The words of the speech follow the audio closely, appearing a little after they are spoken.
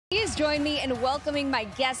join me in welcoming my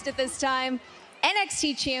guest at this time,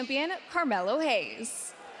 NXT champion, Carmelo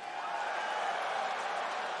Hayes.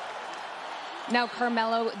 Now,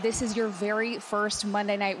 Carmelo, this is your very first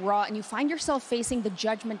Monday Night Raw, and you find yourself facing the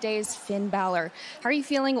Judgment Day's Finn Balor. How are you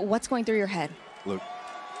feeling? What's going through your head? Look,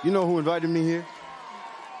 you know who invited me here?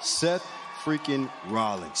 Seth freaking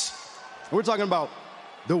Rollins. We're talking about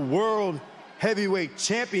the World Heavyweight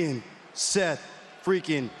Champion, Seth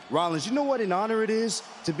freaking Rollins. You know what an honor it is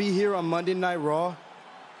to be here on Monday Night Raw?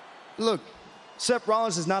 Look, Seth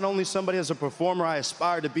Rollins is not only somebody as a performer I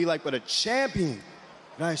aspire to be like, but a champion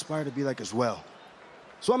that I aspire to be like as well.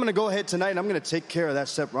 So I'm gonna go ahead tonight and I'm gonna take care of that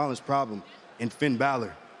Seth Rollins problem in Finn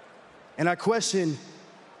Balor. And I question,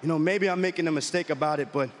 maybe I'm making a mistake about it,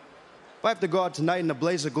 but if I have to go out tonight in a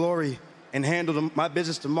blaze of glory and handle my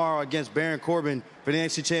business tomorrow against Baron Corbin for the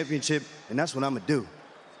NXT Championship, then that's what I'm gonna do.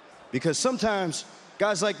 Because sometimes,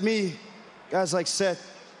 guys like me, guys like Seth,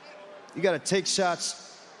 you gotta take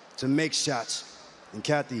shots to make shots. And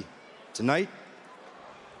Kathy, tonight,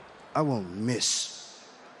 I won't miss.